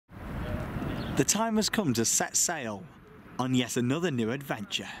The time has come to set sail on yet another new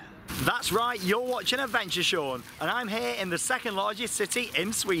adventure. That's right, you're watching Adventure Sean, and I'm here in the second largest city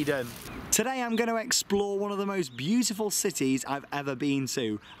in Sweden. Today I'm going to explore one of the most beautiful cities I've ever been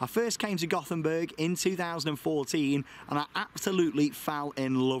to. I first came to Gothenburg in 2014 and I absolutely fell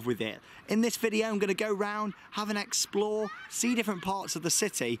in love with it. In this video I'm going to go around, have an explore, see different parts of the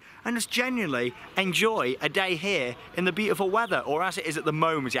city and just genuinely enjoy a day here in the beautiful weather, or as it is at the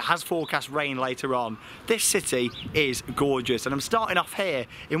moment. It has forecast rain later on. This city is gorgeous and I'm starting off here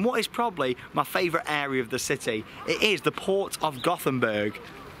in what is probably my favourite area of the city. It is the port of Gothenburg.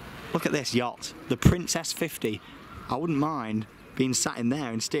 Look at this yacht, the Princess 50. I wouldn't mind being sat in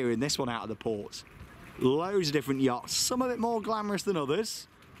there and steering this one out of the port. Loads of different yachts, some a bit more glamorous than others.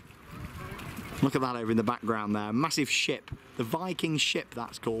 Look at that over in the background there, massive ship, the Viking ship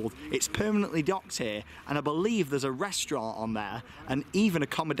that's called. It's permanently docked here and I believe there's a restaurant on there and even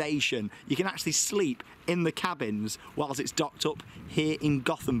accommodation. You can actually sleep in the cabins whilst it's docked up here in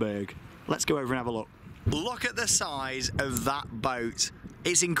Gothenburg. Let's go over and have a look. Look at the size of that boat.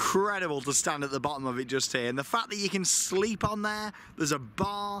 It's incredible to stand at the bottom of it just here, and the fact that you can sleep on there, there's a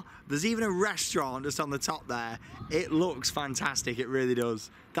bar, there's even a restaurant just on the top there. It looks fantastic, it really does.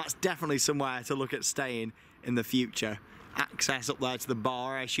 That's definitely somewhere to look at staying in the future. Access up there to the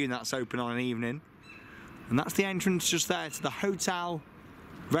bar, I assume that's open on an evening. And that's the entrance just there to the hotel,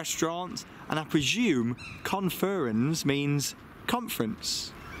 restaurant, and I presume conferens means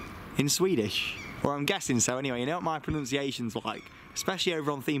conference in Swedish. Or I'm guessing so anyway. You know what my pronunciation's like, especially over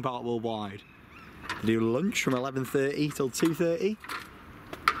on Theme Park Worldwide. They do lunch from 11:30 till 2:30.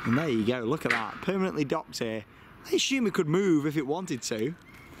 And there you go, look at that, permanently docked here. I assume it could move if it wanted to,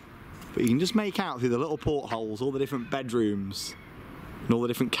 but you can just make out through the little portholes all the different bedrooms and all the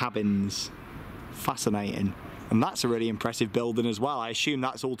different cabins. Fascinating. And that's a really impressive building as well. I assume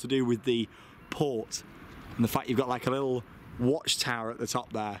that's all to do with the port and the fact you've got like a little watchtower at the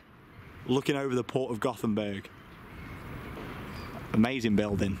top there, looking over the port of Gothenburg. Amazing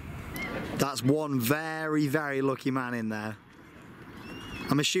building. That's one very, very lucky man in there.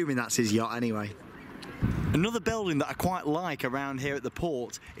 I'm assuming that's his yacht anyway. Another building that I quite like around here at the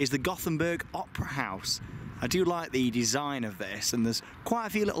port is the Gothenburg Opera House. I do like the design of this, and there's quite a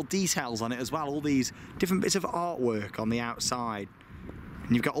few little details on it as well, all these different bits of artwork on the outside.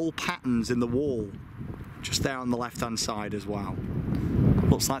 And you've got all patterns in the wall, just there on the left-hand side as well.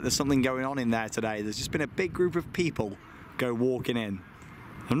 Looks like there's something going on in there today. There's just been a big group of people go walking in.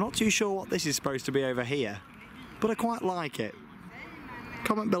 I'm not too sure what this is supposed to be over here, but I quite like it.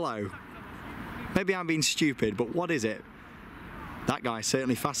 Comment below. Maybe I'm being stupid, but what is it? That guy's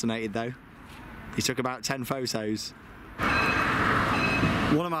certainly fascinated though. He took about 10 photos.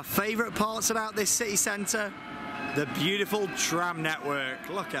 One of my favourite parts about this city centre, the beautiful tram network.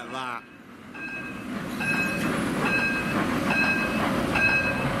 Look at that.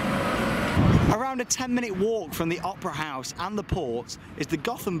 Around a 10-minute walk from the Opera House and the port is the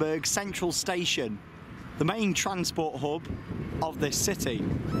Gothenburg Central Station, the main transport hub of this city.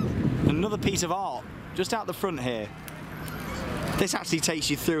 Another piece of art just out the front here. This actually takes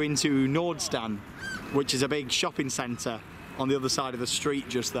you through into Nordstan, which is a big shopping centre on the other side of the street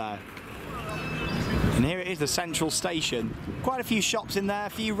just there. And here it is, the Central Station. Quite a few shops in there, a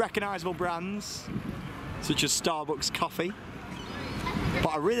few recognisable brands, such as Starbucks coffee.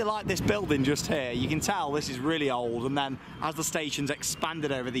 But I really like this building just here. You can tell this is really old, and then as the station's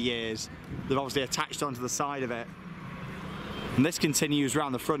expanded over the years, they've obviously attached onto the side of it. And this continues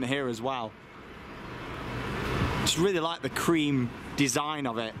around the front here as well. Just really like the cream design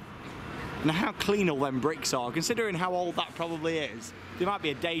of it. And how clean all them bricks are, considering how old that probably is. There might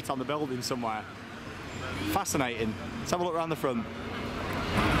be a date on the building somewhere. Fascinating. Let's have a look around the front.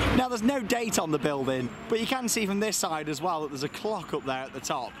 Now there's no date on the building, but you can see from this side as well that there's a clock up there at the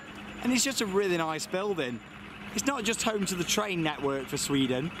top. And it's just a really nice building. It's not just home to the train network for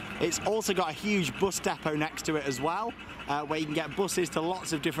Sweden, it's also got a huge bus depot next to it as well, where you can get buses to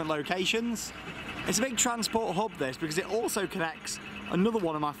lots of different locations. It's a big transport hub this, because it also connects another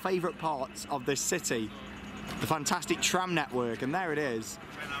one of my favourite parts of this city, the fantastic tram network, and there it is.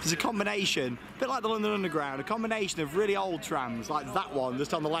 There's a combination, a bit like the London Underground, a combination of really old trams, like that one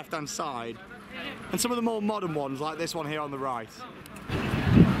just on the left-hand side, and some of the more modern ones, like this one here on the right.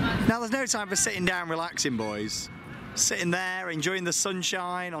 Now there's no time for sitting down relaxing, boys. Sitting there, enjoying the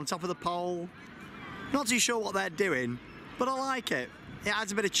sunshine on top of the pole. Not too sure what they're doing, but I like it. It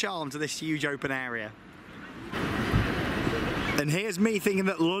adds a bit of charm to this huge open area. And here's me thinking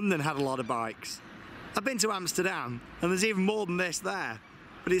that London had a lot of bikes. I've been to Amsterdam, and there's even more than this there.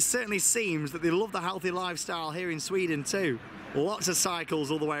 But it certainly seems that they love the healthy lifestyle here in Sweden too. lots of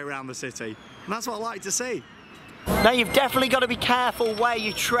cycles all the way around the city. And that's what I like to see. Now you've definitely got to be careful where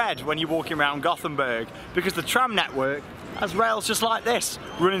you tread when you're walking around Gothenburg, because the tram network has rails just like this,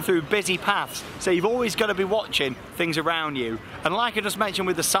 running through busy paths. So you've always got to be watching things around you. And like I just mentioned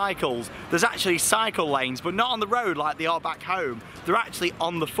with the cycles, there's actually cycle lanes, but not on the road like they are back home. They're actually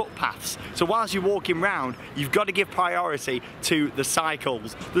on the footpaths. So whilst you're walking around, you've got to give priority to the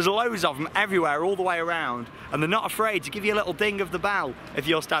cycles. There's loads of them everywhere, all the way around, and they're not afraid to give you a little ding of the bell if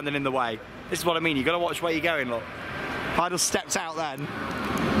you're standing in the way. This is what I mean, you've got to watch where you're going, look. I just stepped out then.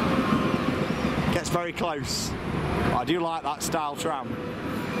 Gets very close. I do like that style tram.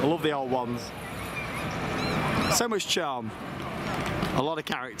 I love the old ones. So much charm. A lot of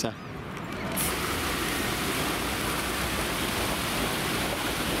character.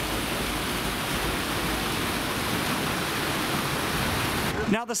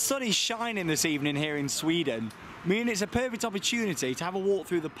 Now the sun is shining this evening here in Sweden, meaning it's a perfect opportunity to have a walk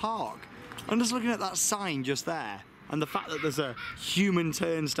through the park. I'm just looking at that sign just there, and the fact that there's a human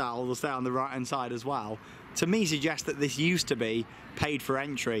turnstile that's there on the right hand side as well, to me suggests that this used to be paid for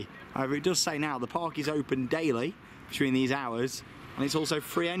entry. However, it does say now the park is open daily between these hours, and it's also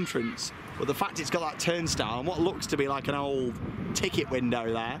free entrance. But the fact it's got that turnstile and what looks to be like an old ticket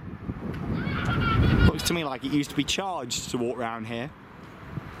window there, looks to me like it used to be charged to walk around here.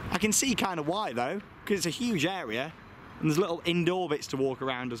 I can see kind of why though, because it's a huge area and there's little indoor bits to walk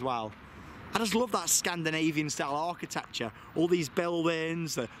around as well. I just love that Scandinavian style architecture, all these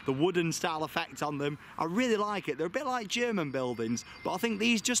buildings, the wooden style effect on them. I really like it. They're a bit like German buildings, but I think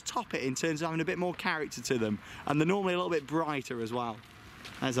these just top it in terms of having a bit more character to them, and they're normally a little bit brighter as well.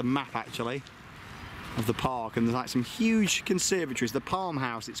 There's a map actually of the park, and there's like some huge conservatories, the Palm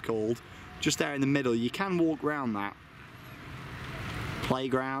House it's called, just there in the middle. You can walk around that.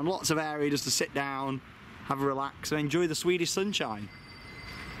 Playground, lots of area just to sit down, have a relax and enjoy the Swedish sunshine.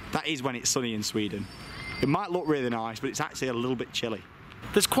 That is when it's sunny in Sweden. It might look really nice, but it's actually a little bit chilly.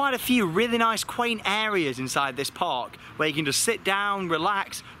 There's quite a few really nice quaint areas inside this park where you can just sit down,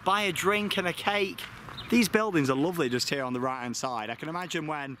 relax, buy a drink and a cake. These buildings are lovely just here on the right hand side. I can imagine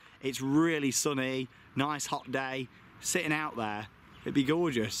when it's really sunny, nice hot day, sitting out there, it'd be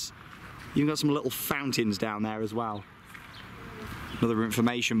gorgeous. You've got some little fountains down there as well. Another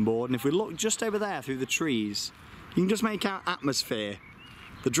information board, and if we look just over there through the trees, you can just make out atmosphere.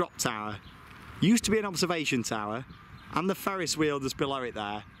 The drop tower used to be an observation tower, and the Ferris wheel just below it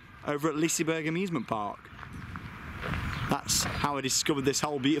there, over at Liseberg Amusement Park. That's how I discovered this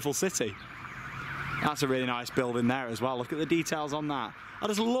whole beautiful city. That's a really nice building there as well. Look at the details on that. I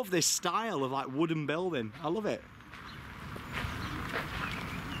just love this style of like wooden building. I love it.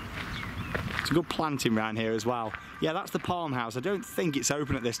 It's a good planting around here as well. Yeah, that's the Palm House. I don't think it's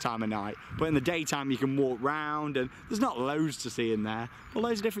open at this time of night, but in the daytime you can walk round and there's not loads to see in there, but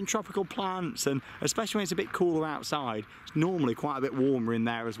loads of different tropical plants, and especially when it's a bit cooler outside, it's normally quite a bit warmer in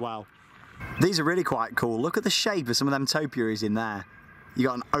there as well. These are really quite cool. Look at the shape of some of them topiaries in there. You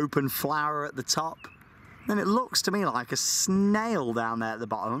got an open flower at the top, then it looks to me like a snail down there at the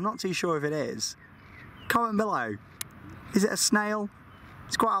bottom. I'm not too sure if it is. Comment below. Is it a snail?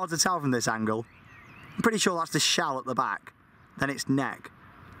 It's quite hard to tell from this angle. I'm pretty sure that's the shell at the back, then its neck,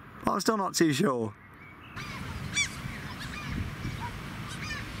 but I'm still not too sure.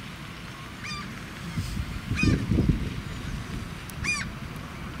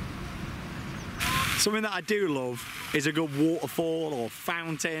 Something that I do love is a good waterfall or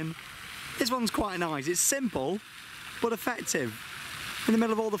fountain. This one's quite nice. It's simple but effective. In the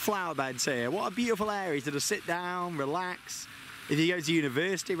middle of all the flower beds here. What a beautiful area to just sit down, relax. If you go to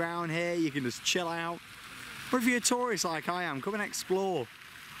university around here, you can just chill out. Or if you're a tourist like I am, come and explore.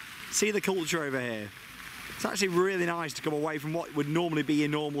 See the culture over here. It's actually really nice to come away from what would normally be your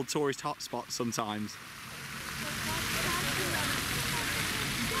normal tourist hotspots sometimes.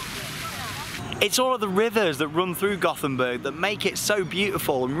 It's all of the rivers that run through Gothenburg that make it so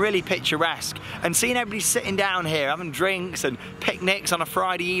beautiful and really picturesque. And seeing everybody sitting down here having drinks and picnics on a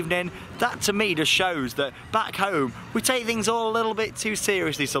Friday evening, that to me just shows that back home we take things all a little bit too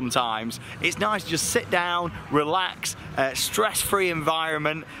seriously sometimes. It's nice to just sit down, relax, stress-free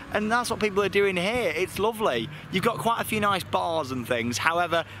environment, and that's what people are doing here. It's lovely. You've got quite a few nice bars and things.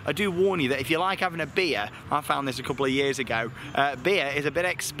 However, I do warn you that if you like having a beer, I found this a couple of years ago, beer is a bit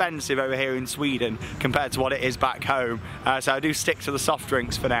expensive over here in Sweden compared to what it is back home, so I do stick to the soft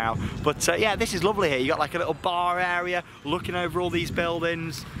drinks for now. But yeah, this is lovely here. You got like a little bar area looking over all these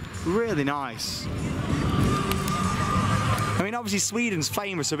buildings. Really nice. I mean, obviously Sweden's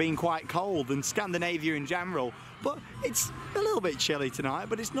famous for being quite cold, and Scandinavia in general, but it's a little bit chilly tonight,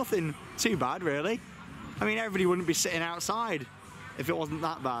 but it's nothing too bad really. I mean, everybody wouldn't be sitting outside if it wasn't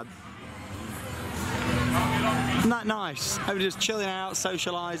that bad. Isn't that nice? Everybody just chilling out,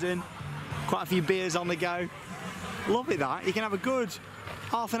 socialising, quite a few beers on the go. Lovely that. You can have a good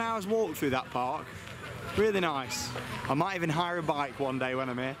half an hour's walk through that park. Really nice. I might even hire a bike one day when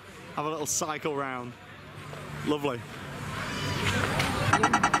I'm here. Have a little cycle round. Lovely.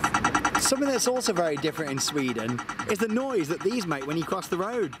 Something that's also very different in Sweden is the noise that these make when you cross the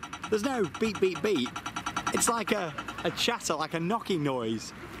road. There's no beep, beep, beep. It's like a chatter, like a knocking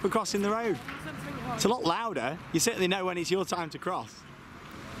noise for crossing the road. It's a lot louder. You certainly know when it's your time to cross.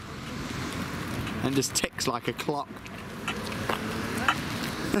 And it just ticks like a clock.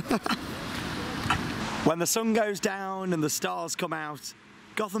 When the sun goes down and the stars come out,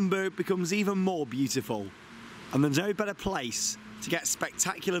 Gothenburg becomes even more beautiful. And there's no better place to get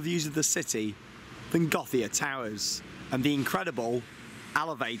spectacular views of the city than Gothenburg Towers and the incredible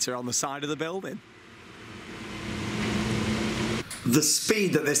elevator on the side of the building. The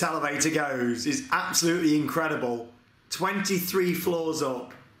speed that this elevator goes is absolutely incredible. 23 floors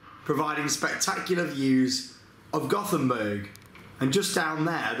up, providing spectacular views of Gothenburg. And just down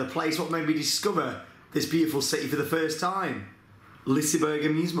there, the place what made me discover this beautiful city for the first time, Liseberg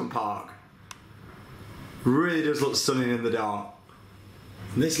Amusement Park. Really does look stunning in the dark.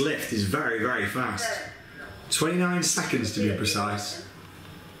 And this lift is very, very fast. 29 seconds to be precise.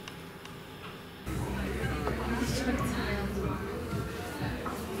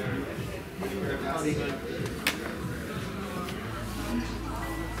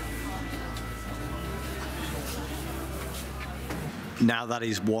 Now that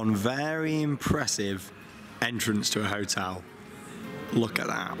is one very impressive entrance to a hotel. Look at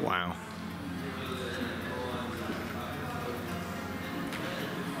that, wow.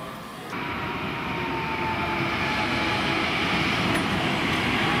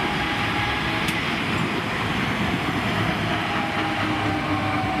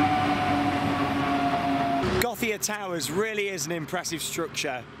 Gothenburg Towers really is an impressive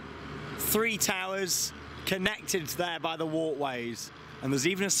structure. 3 towers connected there by the walkways, and there's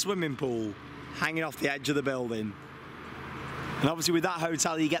even a swimming pool hanging off the edge of the building. And obviously with that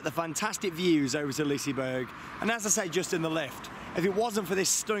hotel you get the fantastic views over to Liseberg, and as I say, just in the lift. If it wasn't for this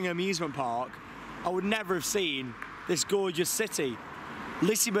stunning amusement park, I would never have seen this gorgeous city.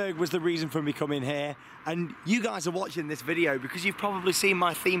 Liseberg was the reason for me coming here, and you guys are watching this video because you've probably seen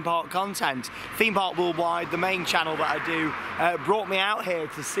my theme park content. Theme Park Worldwide, the main channel that I do, brought me out here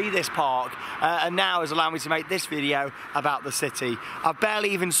to see this park, and now has allowed me to make this video about the city. I've barely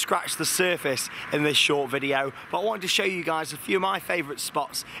even scratched the surface in this short video, but I wanted to show you guys a few of my favourite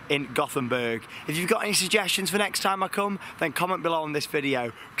spots in Gothenburg. If you've got any suggestions for next time I come, then comment below on this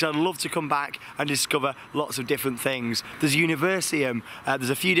video, because I'd love to come back and discover lots of different things. There's Universium,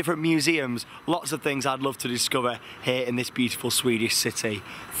 there's a few different museums, lots of things I'd love to discover here in this beautiful Swedish city.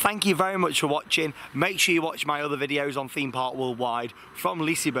 Thank you very much for watching. Make sure you watch my other videos on Theme Park Worldwide from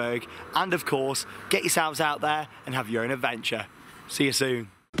Liseberg, and of course, get yourselves out there and have your own adventure. See you soon.